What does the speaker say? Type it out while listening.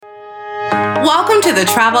Welcome to the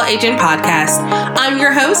Travel Agent Podcast. I'm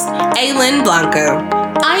your host, Aylin Blanco.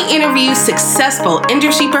 I interview successful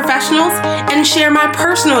industry professionals and share my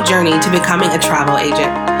personal journey to becoming a travel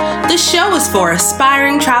agent. The show is for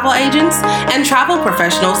aspiring travel agents and travel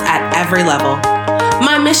professionals at every level.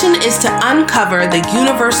 My mission is to uncover the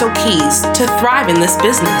universal keys to thrive in this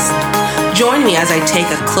business. Join me as I take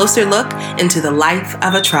a closer look into the life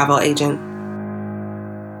of a travel agent.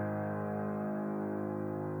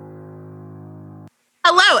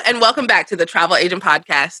 Hello, and welcome back to the Travel Agent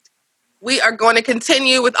Podcast. We are going to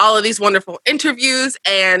continue with all of these wonderful interviews,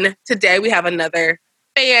 and today we have another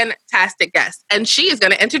fantastic guest, and she is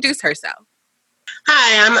going to introduce herself.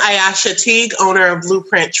 Hi, I'm Ayasha Teague, owner of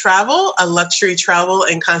Blueprint Travel, a luxury travel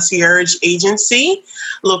and concierge agency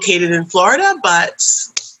located in Florida, but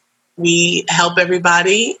we help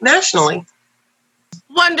everybody nationally.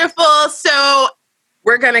 Wonderful. So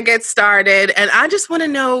we're going to get started, and I just want to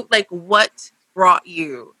know, what brought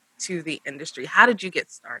you to the industry? How did you get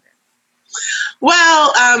started?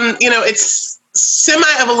 Well, it's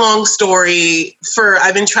semi of a long story.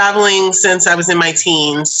 I've been traveling since I was in my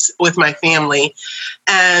teens with my family,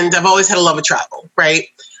 and I've always had a love of travel, right?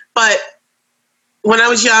 But when I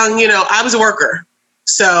was young, I was a worker.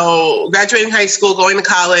 So graduating high school, going to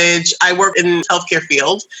college, I worked in the healthcare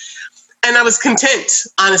field. And I was content,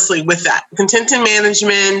 honestly, with that. Content in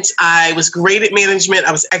management. I was great at management.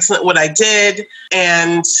 I was excellent at what I did.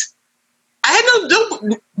 And I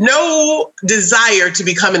had no desire to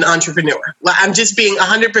become an entrepreneur. I'm just being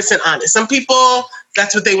 100% honest. Some people,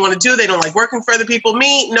 that's what they want to do. They don't like working for other people.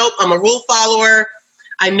 Me, nope, I'm a rule follower.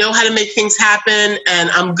 I know how to make things happen,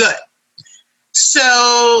 and I'm good.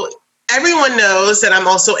 So everyone knows that I'm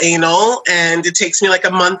also anal, and it takes me like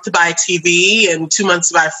a month to buy a TV and 2 months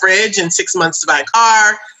to buy a fridge and 6 months to buy a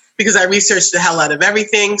car because I researched the hell out of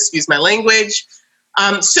everything, excuse my language.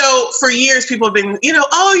 So for years, people have been,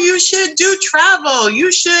 oh, you should do travel.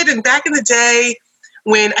 You should. And back in the day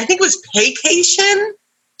when I think it was Paycation.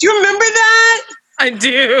 Do you remember that? I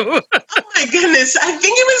do. Oh my goodness. I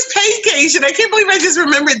think it was Paycation. I can't believe I just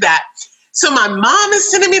remembered that. So my mom is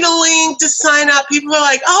sending me the link to sign up. People are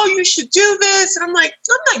like, oh, you should do this. And I'm like,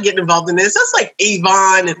 I'm not getting involved in this. That's like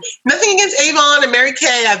Avon, and nothing against Avon and Mary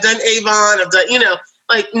Kay. I've done Avon. I've done,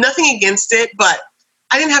 nothing against it. But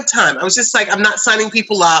I didn't have time. I was just like, I'm not signing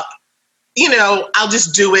people up. I'll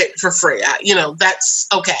just do it for free. That's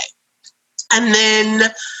okay. And then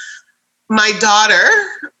my daughter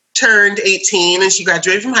turned 18 and she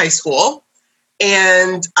graduated from high school.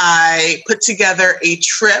 And I put together a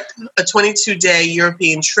trip, a 22-day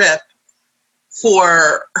European trip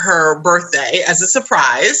for her birthday as a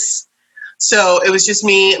surprise. So it was just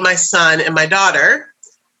me, my son, and my daughter.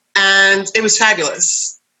 And it was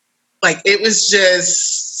fabulous. It was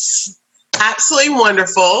just absolutely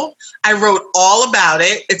wonderful. I wrote all about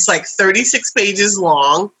it. It's 36 pages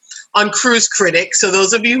long on Cruise Critic. So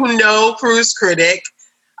those of you who know Cruise Critic,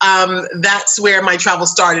 that's where my travel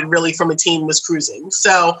started, really, from a teen, was cruising.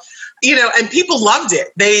 So, and people loved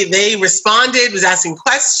it. They responded, was asking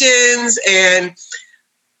questions. And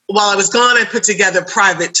while I was gone, I put together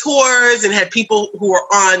private tours and had people who were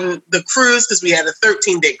on the cruise, because we had a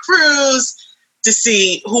 13-day cruise, to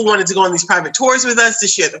see who wanted to go on these private tours with us, to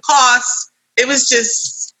share the costs. It was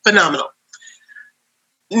just phenomenal.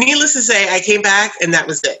 Needless to say, I came back and that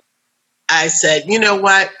was it. I said, you know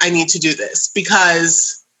what? I need to do this,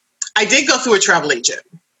 because I did go through a travel agent,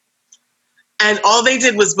 and all they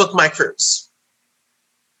did was book my cruise.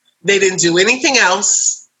 They didn't do anything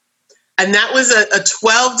else. And that was a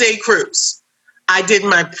 12-day cruise. I did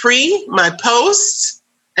my pre, my post,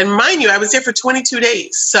 and mind you, I was there for 22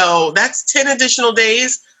 days. So that's 10 additional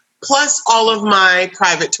days, plus all of my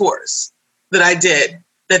private tours that I did,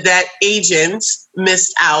 that agent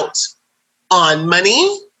missed out on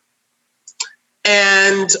money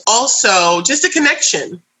and also just a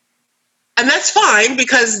connection. And that's fine,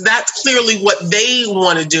 because that's clearly what they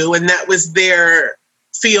want to do. And that was their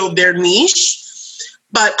field, their niche.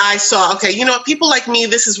 But I saw, okay, people like me,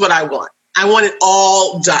 this is what I want. I want it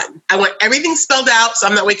all done. I want everything spelled out. So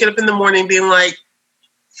I'm not waking up in the morning being like,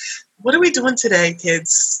 what are we doing today,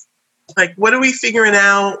 kids? What are we figuring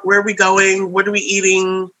out? Where are we going? What are we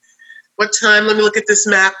eating? What time? Let me look at this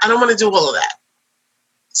map. I don't want to do all of that.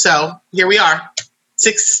 So here we are,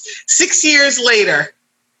 6 years later.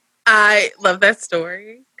 I love that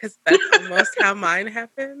story, because that's almost how mine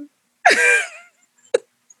happened.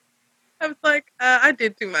 I was like, I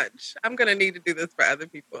did too much. I'm going to need to do this for other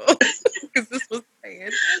people, because this was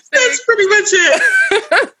fantastic. That's pretty much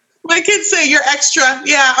it. My kids say, you're extra.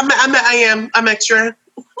 Yeah, I am. I'm extra.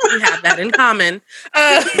 We have that in common.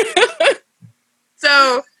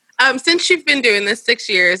 So Since you've been doing this 6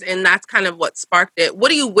 years and that's kind of what sparked it, what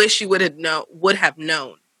do you wish you would have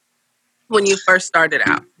known when you first started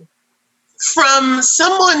out? From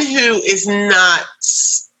someone who is not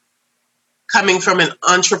coming from an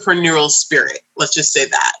entrepreneurial spirit, let's just say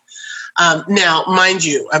that. Now, mind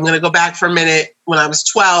you, I'm going to go back for a minute. When I was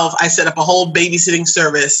 12, I set up a whole babysitting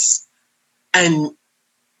service and,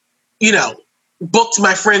 booked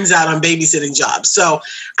my friends out on babysitting jobs. So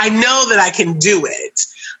I know that I can do it.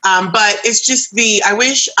 But it's just I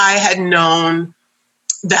wish I had known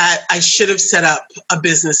that I should have set up a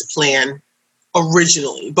business plan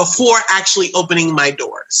originally before actually opening my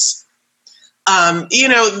doors.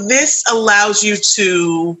 This allows you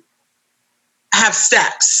to have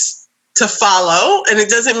steps to follow, and it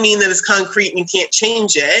doesn't mean that it's concrete and you can't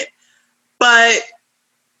change it, but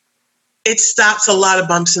it stops a lot of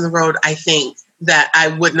bumps in the road, I think, that I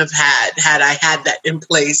wouldn't have had I had that in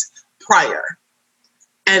place prior.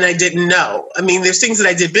 And I didn't know. I mean, there's things that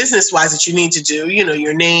I did business-wise that you need to do,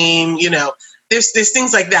 your name, there's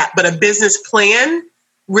things like that. But a business plan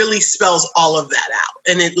really spells all of that out,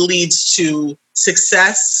 and it leads to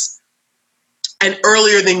success and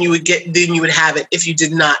earlier than you would have it if you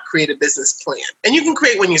did not create a business plan. And you can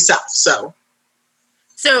create one yourself. So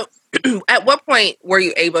at what point were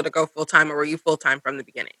you able to go full-time, or were you full-time from the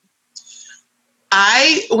beginning?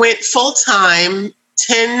 I went full-time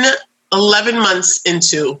 11 months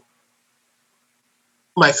into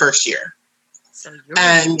my first year. So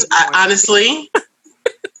and I, honestly,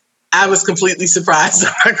 I was completely surprised.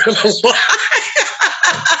 I'm not gonna lie.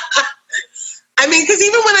 I mean, because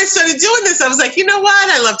even when I started doing this, I was like, you know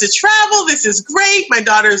what? I love to travel. This is great. My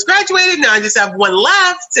daughter has graduated. Now I just have one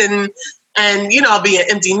left. And I'll be an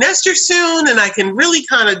empty nester soon. And I can really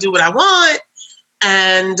kind of do what I want.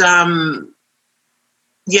 And,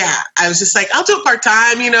 I was just like, I'll do it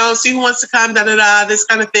part-time, see who wants to come, this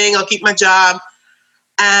kind of thing. I'll keep my job.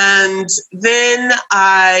 And then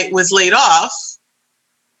I was laid off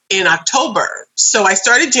in October. So I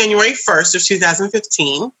started January 1st of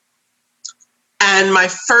 2015. And my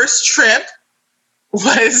first trip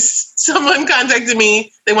was someone contacted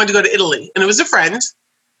me. They wanted to go to Italy, and it was a friend. And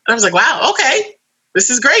I was like, wow, okay, this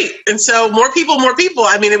is great. And so more people.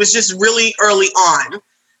 I mean, it was just really early on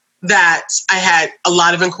that I had a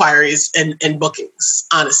lot of inquiries and bookings,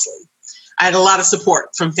 honestly. I had a lot of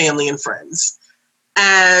support from family and friends.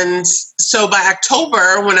 And so by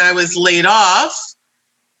October, when I was laid off,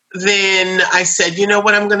 then I said, you know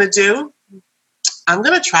what I'm going to do? I'm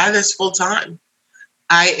going to try this full time.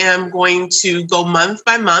 I am going to go month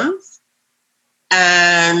by month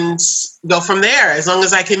and go from there. As long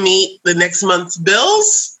as I can meet the next month's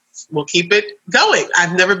bills, we'll keep it going.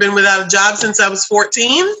 I've never been without a job since I was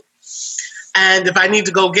 14. And if I need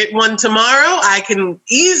to go get one tomorrow, I can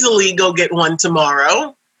easily go get one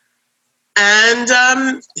tomorrow.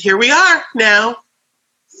 And here we are now,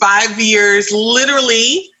 5 years,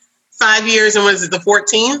 literally 5 years. And what is it, the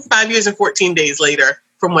 14th? 5 years and 14 days later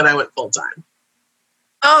from when I went full time.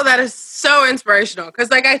 Oh, that is so inspirational.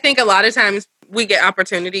 Because I think a lot of times we get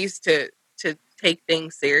opportunities to take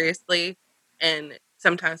things seriously. And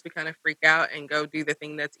sometimes we kind of freak out and go do the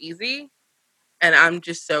thing that's easy. And I'm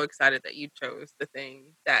just so excited that you chose the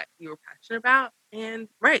thing that you were passionate about. And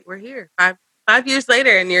we're here 5 years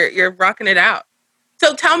later, and you're rocking it out.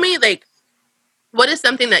 So tell me, what is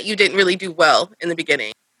something that you didn't really do well in the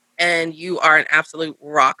beginning, and you are an absolute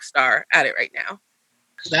rock star at it right now?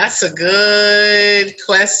 That's a good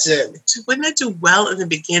question. What did I do well in the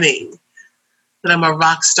beginning that I'm a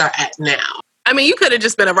rock star at now? I mean, you could have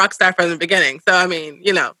just been a rock star from the beginning. So, I mean,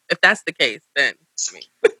 if that's the case, then,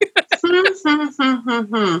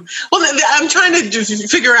 Well, I'm trying to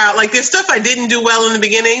figure out, there's stuff I didn't do well in the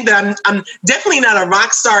beginning that I'm definitely not a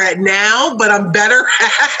rock star at now, but I'm better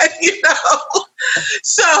at,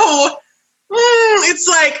 So it's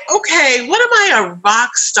like, okay, what am I a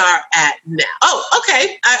rock star at now? Oh,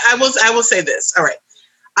 okay. I will say this. All right.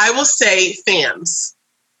 I will say FAMs.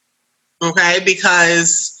 Okay.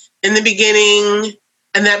 Because in the beginning,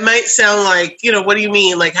 and that might sound like, what do you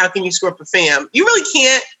mean? How can you screw up a FAM? You really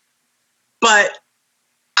can't. But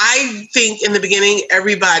I think in the beginning,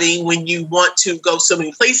 everybody, when you want to go so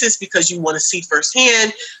many places because you want to see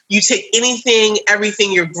firsthand, you take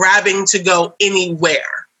everything you're grabbing to go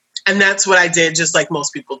anywhere. And that's what I did, just like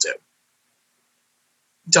most people do.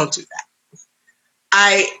 Don't do that.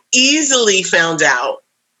 I easily found out,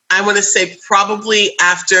 I want to say probably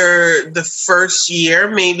after the first year,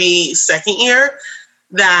 maybe second year,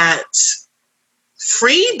 that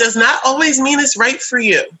free does not always mean it's right for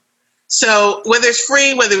you. So whether it's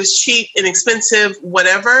free, whether it's cheap, inexpensive,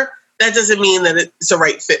 whatever, that doesn't mean that it's a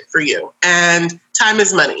right fit for you. And time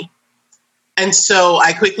is money. And so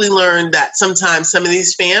I quickly learned that sometimes some of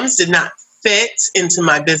these FAMs did not fit into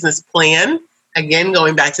my business plan. Again,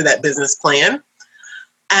 going back to that business plan.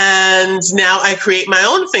 And now I create my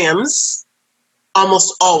own FAMs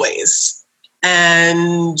almost always.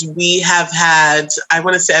 And we have had, I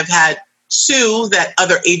want to say I've had 2 that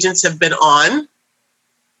other agents have been on.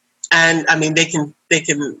 And I mean, they can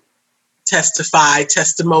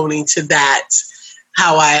testimony to that,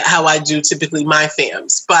 how I do typically my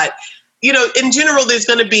FAMs. But, you know, in general, there's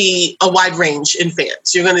going to be a wide range in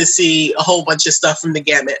FAMs. You're going to see a whole bunch of stuff from the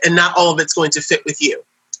gamut, and not all of it's going to fit with you.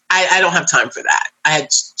 I don't have time for that. I had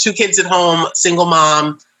 2 kids at home, single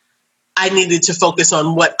mom. I needed to focus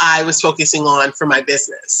on what I was focusing on for my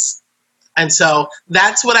business. And so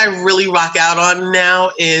that's what I really rock out on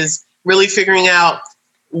now, is really figuring out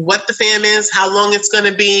what the FAM is, how long it's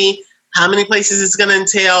going to be, how many places it's going to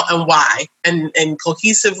entail, and why. And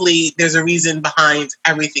cohesively, there's a reason behind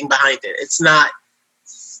everything behind it. It's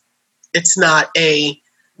not a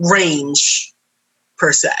range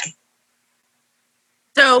per se.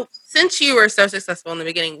 So since you were so successful in the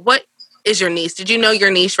beginning, what is your niche? Did you know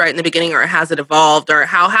your niche right in the beginning, or has it evolved, or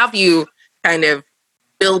how have you kind of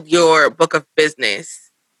build your book of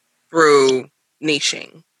business through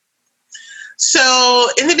niching? So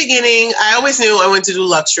in the beginning, I always knew I wanted to do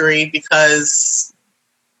luxury because,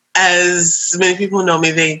 as many people know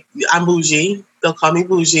me, I'm bougie. They'll call me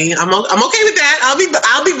bougie. I'm okay with that.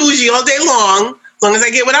 I'll be bougie all day long as I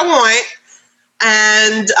get what I want.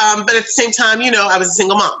 And but at the same time, you know, I was a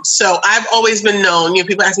single mom, so I've always been known. You know,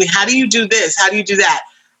 people ask me, "How do you do this? How do you do that?"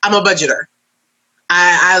 I'm a budgeter.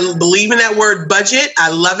 I believe in that word budget. I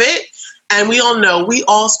love it, and we all know we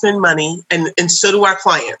all spend money, and so do our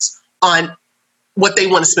clients, on what they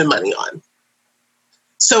want to spend money on.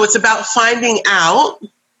 So it's about finding out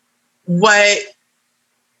what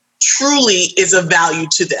truly is of value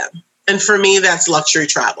to them. And for me, that's luxury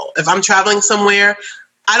travel. If I'm traveling somewhere,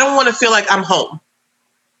 I don't want to feel like I'm home.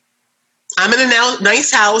 I'm in a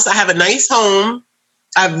nice house. I have a nice home.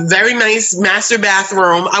 I have a very nice master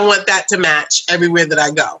bathroom. I want that to match everywhere that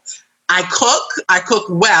I go. I cook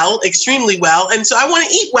well, extremely well. And so I want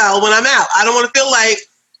to eat well when I'm out. I don't want to feel like,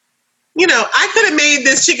 you know, I could have made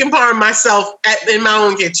this chicken parm myself in my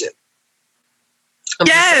own kitchen.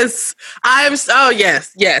 Yes.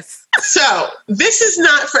 Yes. So this is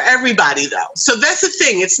not for everybody, though. So that's the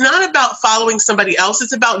thing. It's not about following somebody else.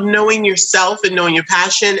 It's about knowing yourself and knowing your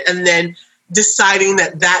passion, and then deciding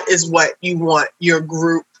that is what you want your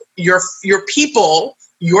group, your people,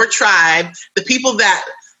 your tribe, the people that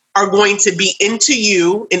are going to be into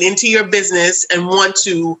you and into your business and want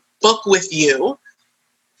to book with you.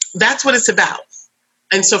 That's what it's about.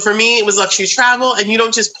 And so for me, it was luxury travel, and you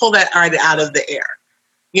don't just pull that right out of the air.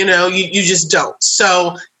 You know, you just don't.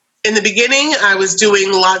 So in the beginning, I was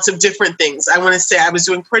doing lots of different things. I want to say I was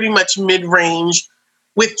doing pretty much mid-range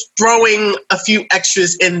with throwing a few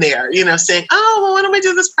extras in there, you know, saying, oh, well, why don't we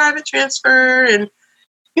do this private transfer? And,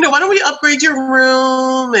 you know, why don't we upgrade your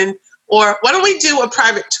room? And, or why don't we do a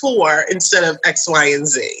private tour instead of X, Y, and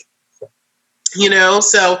Z? You know,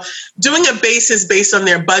 so doing a basis based on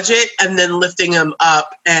their budget and then lifting them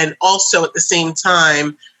up, and also at the same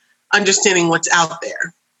time, understanding what's out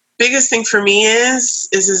there. Biggest thing for me is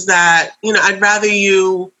that, you know, I'd rather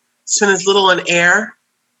you spend as little on air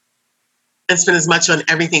and spend as much on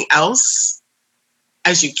everything else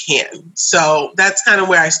as you can. So that's kind of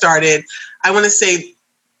where I started. I want to say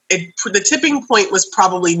the tipping point was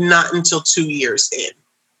probably not until 2 years in.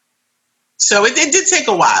 So it did take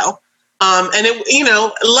a while. And it, you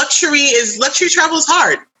know, luxury travel is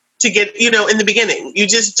hard to get, you know, in the beginning. You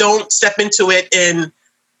just don't step into it and,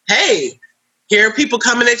 hey, here are people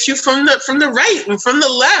coming at you from the right and from the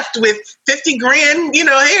left with 50 grand, you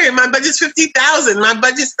know, hey, my budget's 50,000, my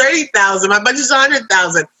budget's 30,000, my budget's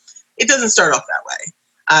 100,000. It doesn't start off that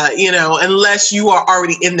way, you know, unless you are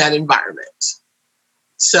already in that environment.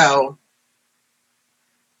 So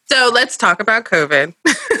let's talk about COVID.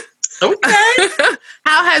 Okay.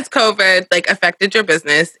 How has COVID affected your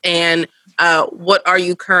business, and what are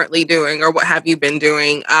you currently doing, or what have you been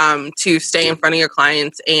doing to stay in front of your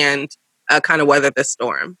clients and kind of weather the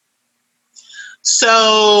storm?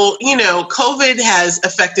 So, you know, COVID has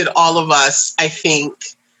affected all of us, I think,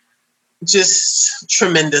 just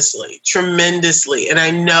tremendously. And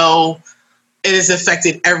I know it has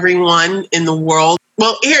affected everyone in the world.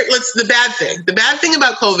 Well, the bad thing. The bad thing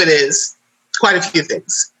about COVID is quite a few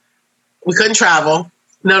things. We couldn't travel.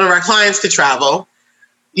 None of our clients could travel.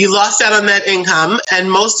 You lost out on that income. And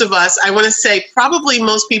most of us, I want to say probably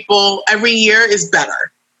most people, every year is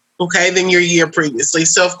better, okay, than your year previously.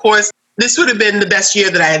 So, of course, this would have been the best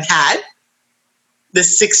year that I had had. the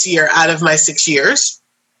 6th year out of my 6 years.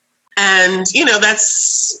 And,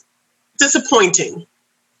 that's disappointing.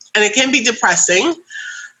 And it can be depressing.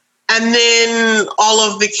 And then all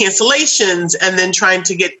of the cancellations and then trying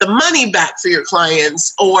to get the money back for your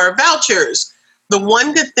clients or vouchers. The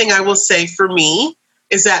one good thing I will say for me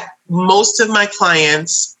is that most of my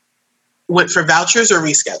clients went for vouchers or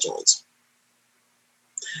rescheduled.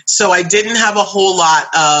 So I didn't have a whole lot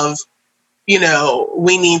of,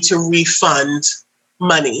 we need to refund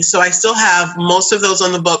money. So I still have most of those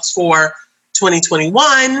on the books for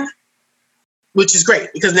 2021, which is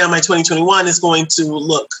great because now my 2021 is going to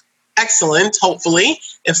look excellent, hopefully,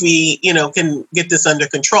 if we, can get this under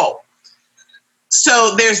control.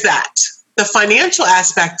 So there's that. The financial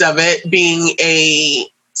aspect of it, being a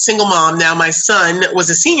single mom. Now, my son was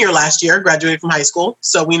a senior last year, graduated from high school.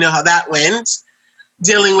 So we know how that went.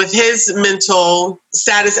 Dealing with his mental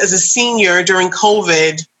status as a senior during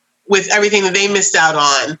COVID with everything that they missed out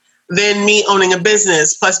on. Then me owning a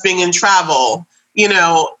business, plus being in travel,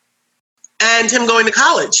 and him going to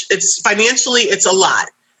college. It's a lot.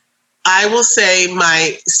 I will say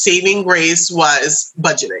my saving grace was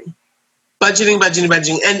budgeting. Budgeting.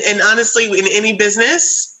 And honestly, in any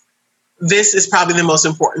business, this is probably the most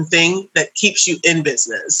important thing that keeps you in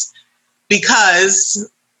business, because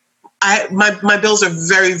my bills are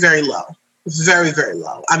very, very low, very, very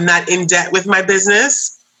low. I'm not in debt with my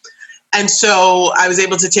business. And so I was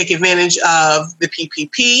able to take advantage of the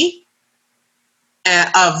PPP and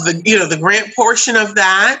of the grant portion of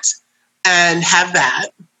that and have that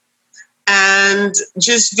and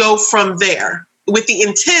just go from there with the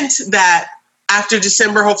intent that after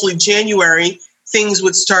December, hopefully January, things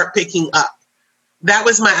would start picking up. That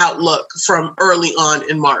was my outlook from early on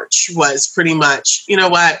in March, was pretty much,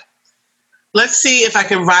 let's see if I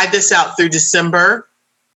can ride this out through December.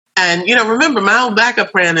 And, remember, my own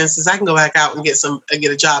backup plan is I can go back out and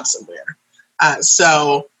get a job somewhere.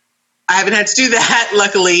 So I haven't had to do that,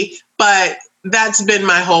 luckily, but that's been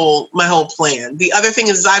my whole plan. The other thing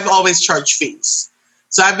is I've always charged fees.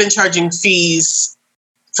 So I've been charging fees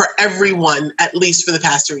for everyone, at least for the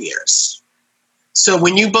past 3 years. So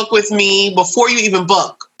when you book with me, before you even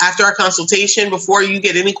book, after our consultation, before you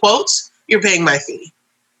get any quotes, you're paying my fee.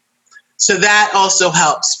 So that also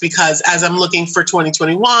helps, because as I'm looking for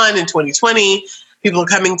 2021 and 2020, people are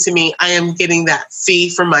coming to me, I am getting that fee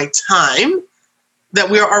for my time that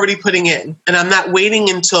we're already putting in. And I'm not waiting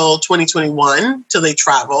until 2021 till they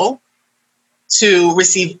travel to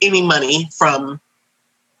receive any money from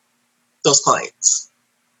those clients.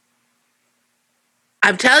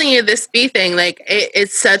 I'm telling you, this fee thing,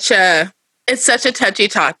 it's such a touchy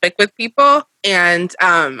topic with people. And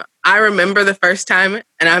I remember the first time,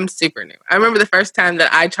 and I'm super new. I remember the first time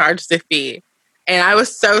that I charged the fee, and I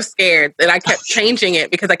was so scared that I kept changing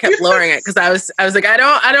it because I kept lowering it, because I was like, I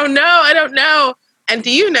don't know. And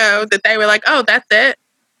do you know that they were like, oh, that's it?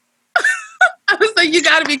 I was like, you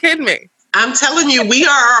got to be kidding me. I'm telling you, we are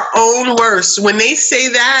our own worst. When they say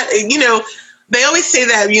that, they always say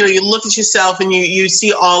that, you look at yourself and you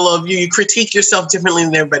see all of you critique yourself differently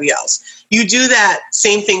than everybody else. You do that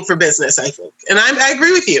same thing for business, I think. And I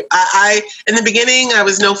agree with you. I in the beginning, I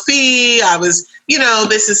was no fee. I was,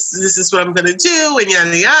 this is what I'm going to do, and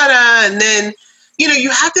yada, yada. And then, you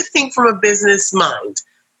have to think from a business mind.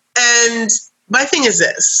 And my thing is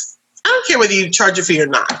this: I don't care whether you charge a fee or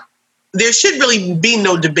not. There should really be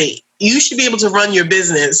no debate. You should be able to run your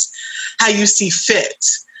business how you see fit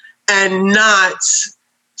and not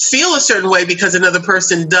feel a certain way because another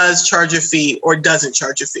person does charge a fee or doesn't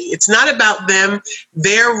charge a fee. It's not about them.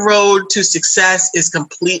 Their road to success is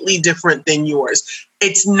completely different than yours.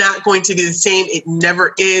 It's not going to be the same. It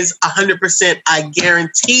never is. 100%. I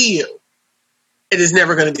guarantee you, it is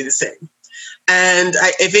never going to be the same. And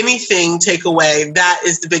if anything, takeaway, that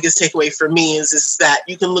is the biggest takeaway for me is that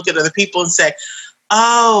you can look at other people and say,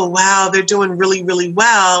 oh, wow, they're doing really, really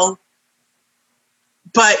well.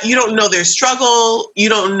 But you don't know their struggle. You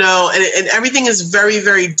don't know. And everything is very,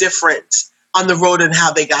 very different on the road and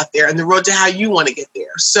how they got there and the road to how you want to get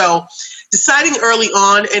there. So deciding early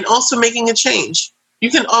on and also making a change. You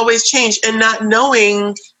can always change, and not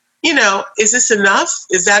knowing, is this enough?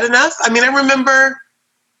 Is that enough? I mean, I remember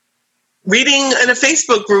reading in a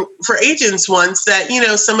Facebook group for agents once that,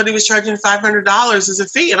 somebody was charging $500 as a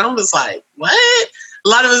fee. And I was like, what? A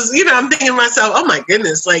lot of us, I'm thinking to myself, oh my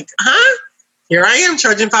goodness, here I am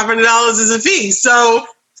charging $500 as a fee. So,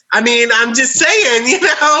 I mean, I'm just saying, you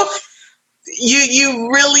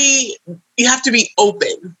have to be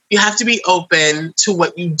open. You have to be open to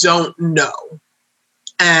what you don't know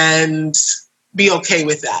and be okay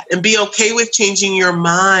with that, and be okay with changing your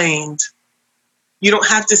mind. You don't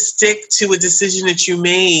have to stick to a decision that you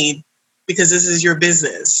made because this is your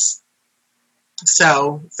business.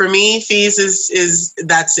 So for me, fees is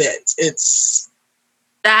that's it.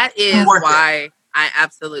 That is why I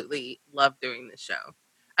absolutely love doing this show.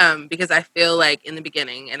 Because I feel like in the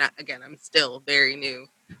beginning, and again, I'm still very new,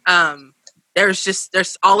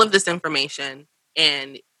 there's all of this information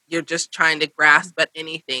and you're just trying to grasp at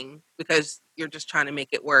anything because you're just trying to make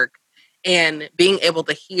it work. And being able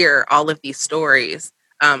to hear all of these stories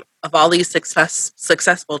of all these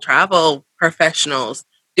successful travel professionals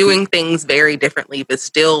doing things very differently, but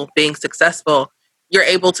still being successful, you're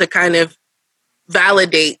able to kind of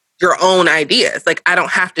validate your own ideas. Like, I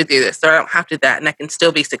don't have to do this or I don't have to do that, and I can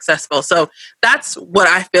still be successful. So that's what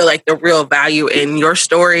I feel like the real value in your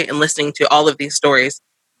story and listening to all of these stories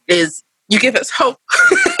is you give us hope.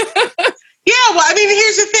 Yeah, well, I mean,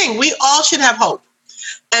 here's the thing. We all should have hope.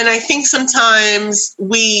 And I think sometimes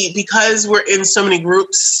because we're in so many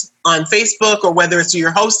groups on Facebook or whether it's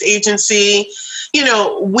your host agency,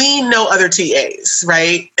 we know other TAs,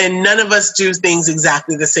 right? And none of us do things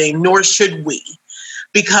exactly the same, nor should we.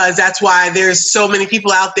 Because that's why there's so many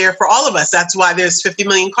people out there for all of us. That's why there's 50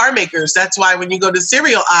 million car makers. That's why when you go to the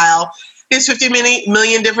cereal aisle, there's 50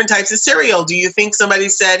 million different types of cereal. Do you think somebody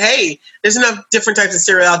said, hey, there's enough different types of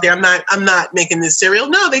cereal out there. I'm not making this cereal.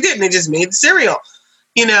 No, they didn't. They just made the cereal.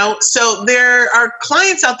 So there are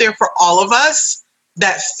clients out there for all of us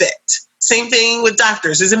that fit. Same thing with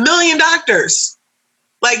doctors. There's 1 million doctors.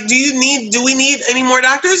 Like, do we need any more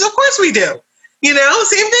doctors? Of course we do.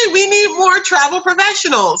 Same thing. We need more travel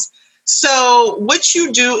professionals. So what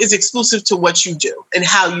you do is exclusive to what you do and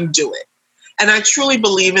how you do it. And I truly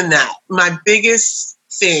believe in that. My biggest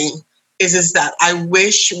thing is that I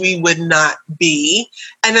wish we would not be,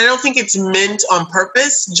 and I don't think it's meant on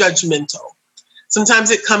purpose, judgmental.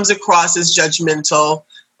 Sometimes it comes across as judgmental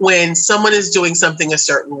when someone is doing something a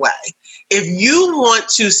certain way. If you want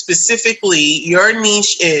to specifically, your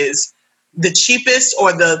niche is the cheapest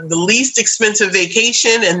or the least expensive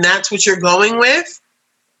vacation, and that's what you're going with,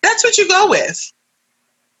 that's what you go with.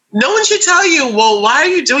 No one should tell you, well, why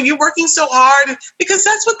are you're working so hard? Because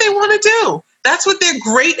that's what they want to do. That's what they're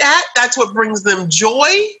great at. That's what brings them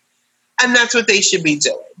joy. And that's what they should be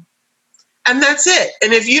doing. And that's it.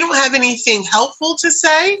 And if you don't have anything helpful to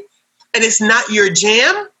say, and it's not your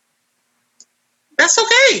jam, that's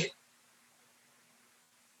okay.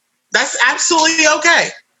 That's absolutely okay.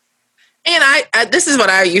 And I this is what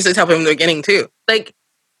I usually tell people in the beginning too. Like,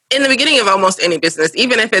 in the beginning of almost any business,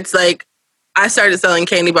 even if it's like, I started selling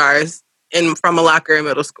candy bars from a locker in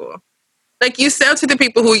middle school. Like, you sell to the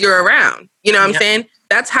people who you're around. You know what I'm saying?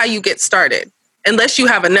 That's how you get started. Unless you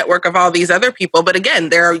have a network of all these other people. But again,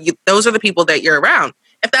 those are the people that you're around.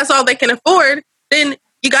 If that's all they can afford, then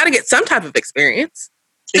you got to get some type of experience.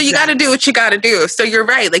 So you got to do what you got to do. So you're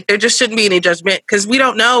right. Like, there just shouldn't be any judgment because we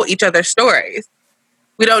don't know each other's stories.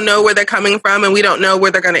 We don't know where they're coming from and we don't know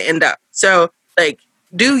where they're going to end up. So, like,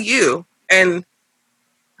 do you. And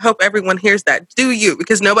hope everyone hears that. Do you,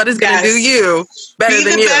 because nobody's going to do you better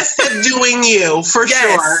than you. Be the best at doing you, for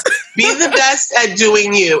sure. Be the best at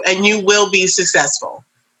doing you, and you will be successful.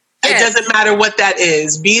 Yes. It doesn't matter what that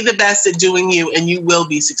is. Be the best at doing you, and you will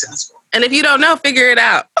be successful. And if you don't know, figure it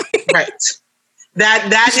out. Right. That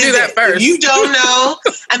is do that it. first. If you don't know,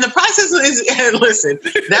 and the process is, listen,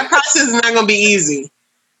 that process is not going to be easy.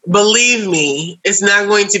 Believe me, it's not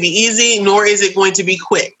going to be easy, nor is it going to be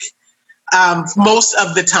quick. Most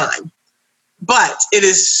of the time, but it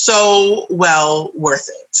is so well worth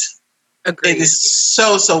it. Agreed. It is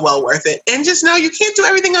so well worth it. And just know you can't do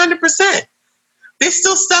everything 100%. There's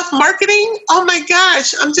still stuff marketing. Oh my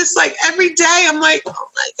gosh. I'm just like, every day I'm like, oh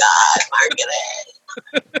my God,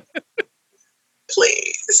 marketing.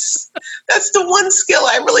 Please. That's the one skill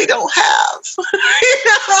I really don't have.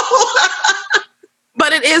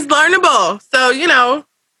 But it is learnable. So,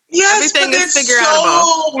 yes, everything but is there's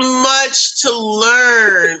figureoutable. So much to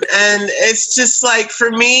learn. And it's just like,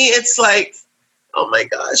 for me, it's like, oh my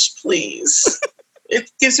gosh, please.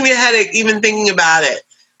 It gives me a headache even thinking about it.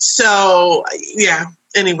 So, yeah.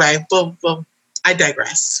 Anyway, well, I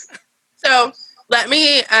digress. So let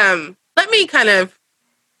me kind of,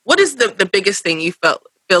 what is the biggest thing you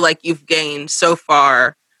feel like you've gained so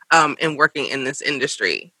far in working in this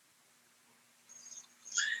industry?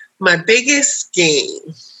 My biggest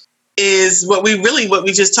gain is what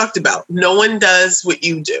we just talked about. No one does what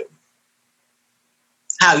you do,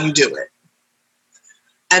 how you do it.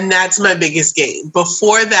 And that's my biggest gain.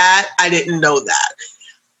 Before that, I didn't know that.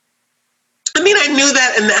 I mean, I knew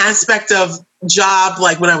that in the aspect of job,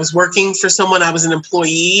 like when I was working for someone, I was an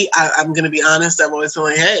employee. I'm going to be honest. I've always been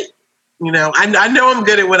like, hey, I know I'm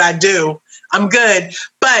good at what I do. I'm good.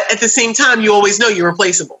 But at the same time, you always know you're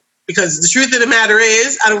replaceable, because the truth of the matter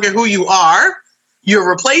is, I don't care who you are, you're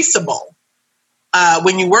replaceable.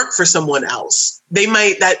 When you work for someone else, they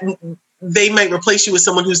might replace you with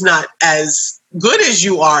someone who's not as good as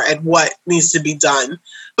you are at what needs to be done,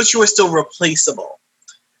 but you are still replaceable.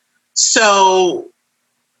 So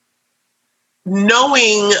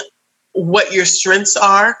knowing what your strengths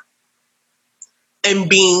are and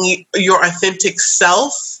being your authentic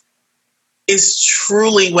self is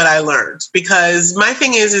truly what I learned. Because my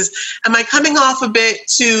thing is am I coming off a bit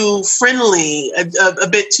too friendly, a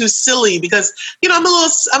bit too silly? Because,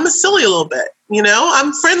 I'm a silly a little bit,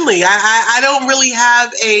 I'm friendly. I don't really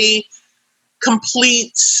have a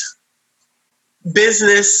complete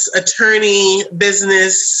business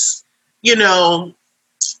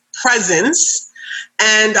presence.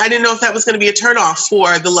 And I didn't know if that was going to be a turnoff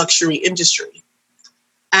for the luxury industry.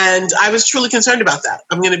 And I was truly concerned about that.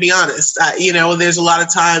 I'm going to be honest. There's a lot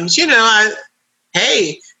of times, is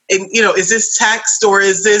this text or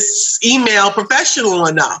is this email professional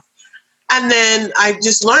enough? And then I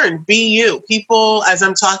just learned, be you. People, as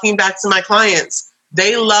I'm talking back to my clients,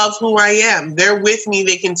 they love who I am. They're with me.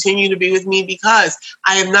 They continue to be with me because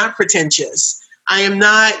I am not pretentious. I am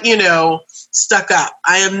not, stuck up.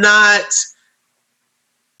 I am not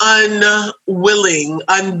unwilling,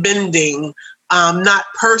 unbending, not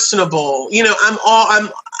personable.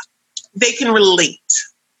 They can relate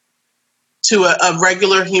to a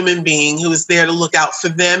regular human being who is there to look out for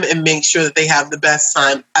them and make sure that they have the best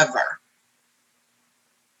time ever.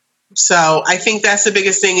 So I think that's the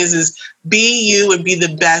biggest thing is be you and be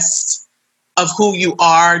the best of who you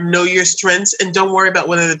are, know your strengths, and don't worry about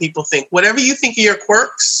what other people think. Whatever you think are your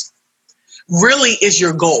quirks really is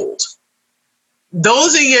your gold.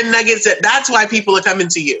 Those are your nuggets. That's why people are coming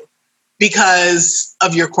to you, because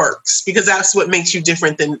of your quirks, because that's what makes you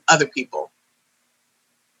different than other people.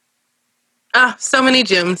 So many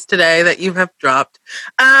gems today that you have dropped.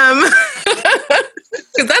 Because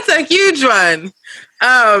that's a huge one.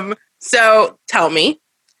 So tell me,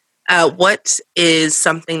 what is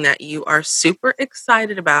something that you are super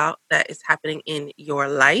excited about that is happening in your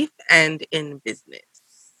life and in business?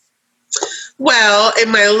 Well,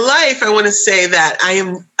 in my life, I want to say that I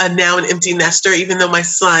am now an empty nester, even though my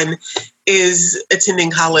son is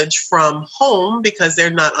attending college from home because they're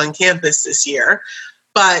not on campus this year.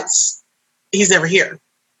 But he's never here.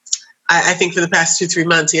 I think for the past 2-3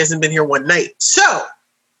 months, he hasn't been here one night. So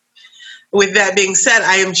with that being said,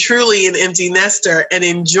 I am truly an empty nester and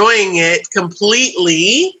enjoying it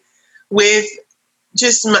completely with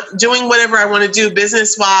just doing whatever I want to do,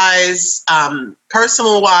 business-wise,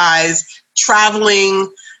 personal-wise,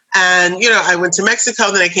 traveling. And, I went to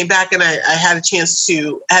Mexico, then I came back and I had a chance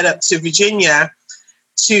to head up to Virginia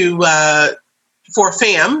for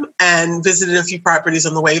FAM and visited a few properties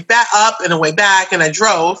on the way back up and the way back, and I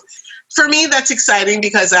drove. For me, that's exciting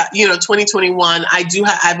because, 2021,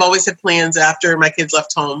 I've always had plans after my kids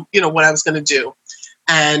left home, what I was going to do.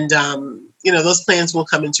 And, those plans will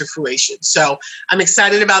come into fruition. So I'm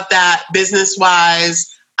excited about that.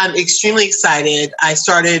 Business-wise, I'm extremely excited. I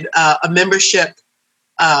started a membership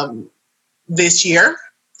this year.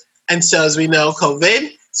 And so as we know,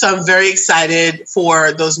 COVID. So I'm very excited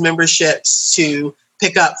for those memberships to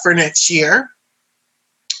pick up for next year,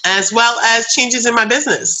 as well as changes in my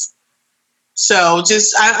business. So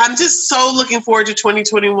I'm just so looking forward to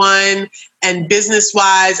 2021. And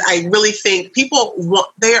business-wise, I really think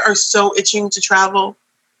they are so itching to travel.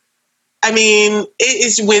 I mean, it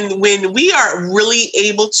is when we are really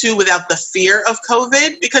able to, without the fear of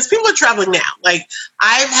COVID, because people are traveling now. Like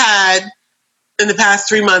in the past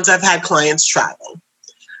 3 months, I've had clients travel.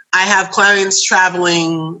 I have clients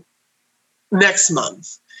traveling next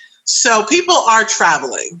month. So people are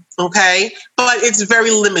traveling, okay? But it's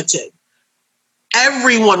very limited.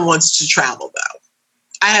 Everyone wants to travel, though.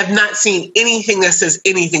 I have not seen anything that says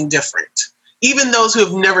anything different. Even those who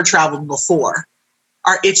have never traveled before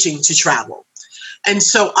are itching to travel. And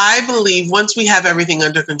so I believe once we have everything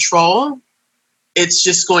under control, it's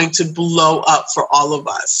just going to blow up for all of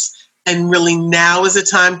us. And really now is the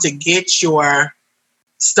time to get your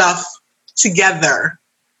stuff together.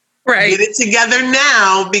 Right. Get it together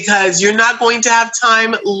now because you're not going to have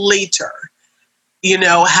time later.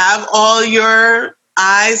 Have all your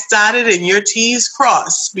I's dotted and your T's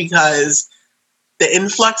crossed because the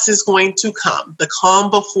influx is going to come, the calm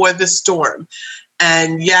before the storm.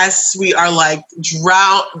 And yes, we are like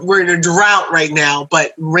drought. We're in a drought right now,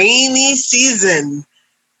 but rainy season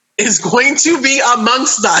is going to be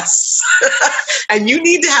amongst us. And you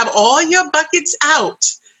need to have all your buckets out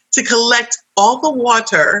to collect all the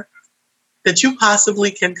water that you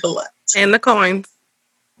possibly can collect. And the coins.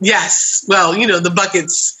 Yes. Well, the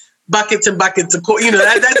buckets and buckets of coins.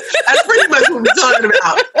 That's pretty much what we're talking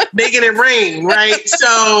about. Making it rain, right?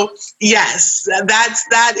 So yes,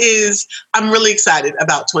 that is, I'm really excited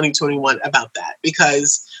about 2021 about that,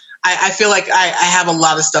 because I feel like I have a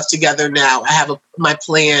lot of stuff together now. My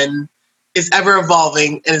plan is ever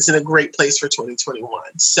evolving, and it's in a great place for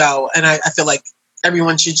 2021. So, and I feel like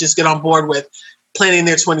everyone should just get on board with planning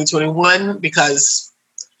their 2021, because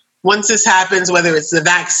once this happens, whether it's the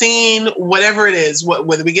vaccine, whatever it is,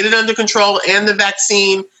 whether we get it under control and the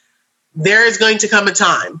vaccine, there is going to come a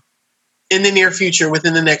time in the near future,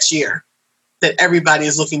 within the next year, that everybody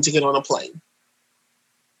is looking to get on a plane.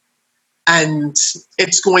 And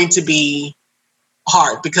it's going to be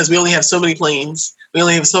hard, because we only have so many planes. We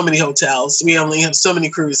only have so many hotels. We only have so many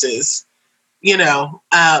cruises.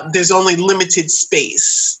 There's only limited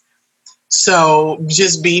space. So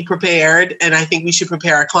just be prepared. And I think we should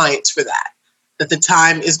prepare our clients for that the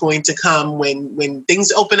time is going to come when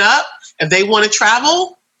things open up. If they want to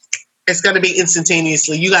travel, it's going to be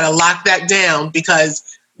instantaneously. You got to lock that down, because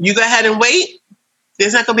you go ahead and wait.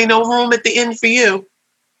 There's not going to be no room at the end for you.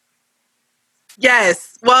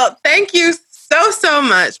 Yes. Well, thank you so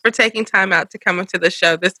much for taking time out to come into the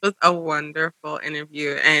show. This was a wonderful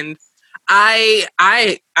interview, and I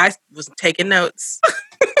was taking notes.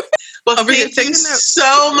 Well, thank you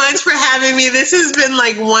so much for having me. This has been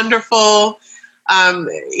wonderful. I'm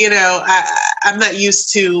not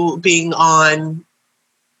used to being on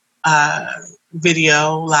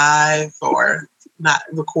video live or not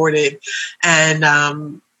recorded,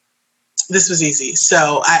 and this was easy.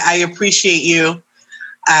 So I appreciate you.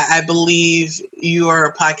 I believe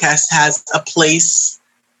your podcast has a place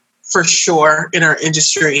for sure in our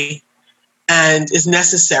industry and is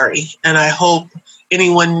necessary. And I hope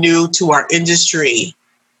anyone new to our industry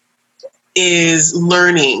is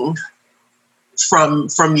learning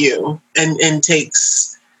from you and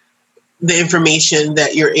takes the information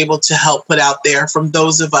that you're able to help put out there from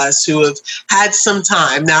those of us who have had some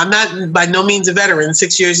time. Now, I'm not by no means a veteran.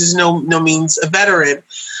 6 years is no means a veteran,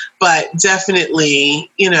 but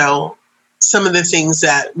definitely, some of the things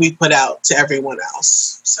that we put out to everyone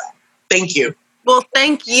else. So thank you. Well,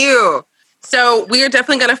 thank you. So we are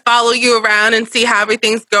definitely going to follow you around and see how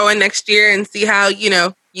everything's going next year, and see how,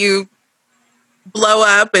 you blow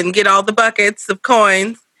up and get all the buckets of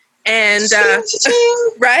coins. And,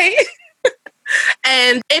 right?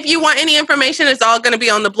 And if you want any information, it's all going to be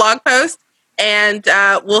on the blog post, and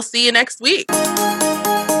we'll see you next week.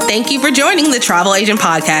 Thank you for joining the Travel Agent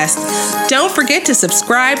Podcast. Don't forget to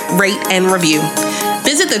subscribe, rate, and review.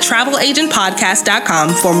 Visit thetravelagentpodcast.com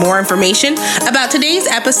for more information about today's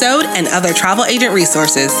episode and other travel agent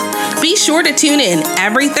resources. Be sure to tune in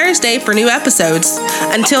every Thursday for new episodes.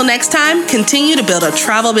 Until next time, continue to build a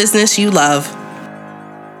travel business you love.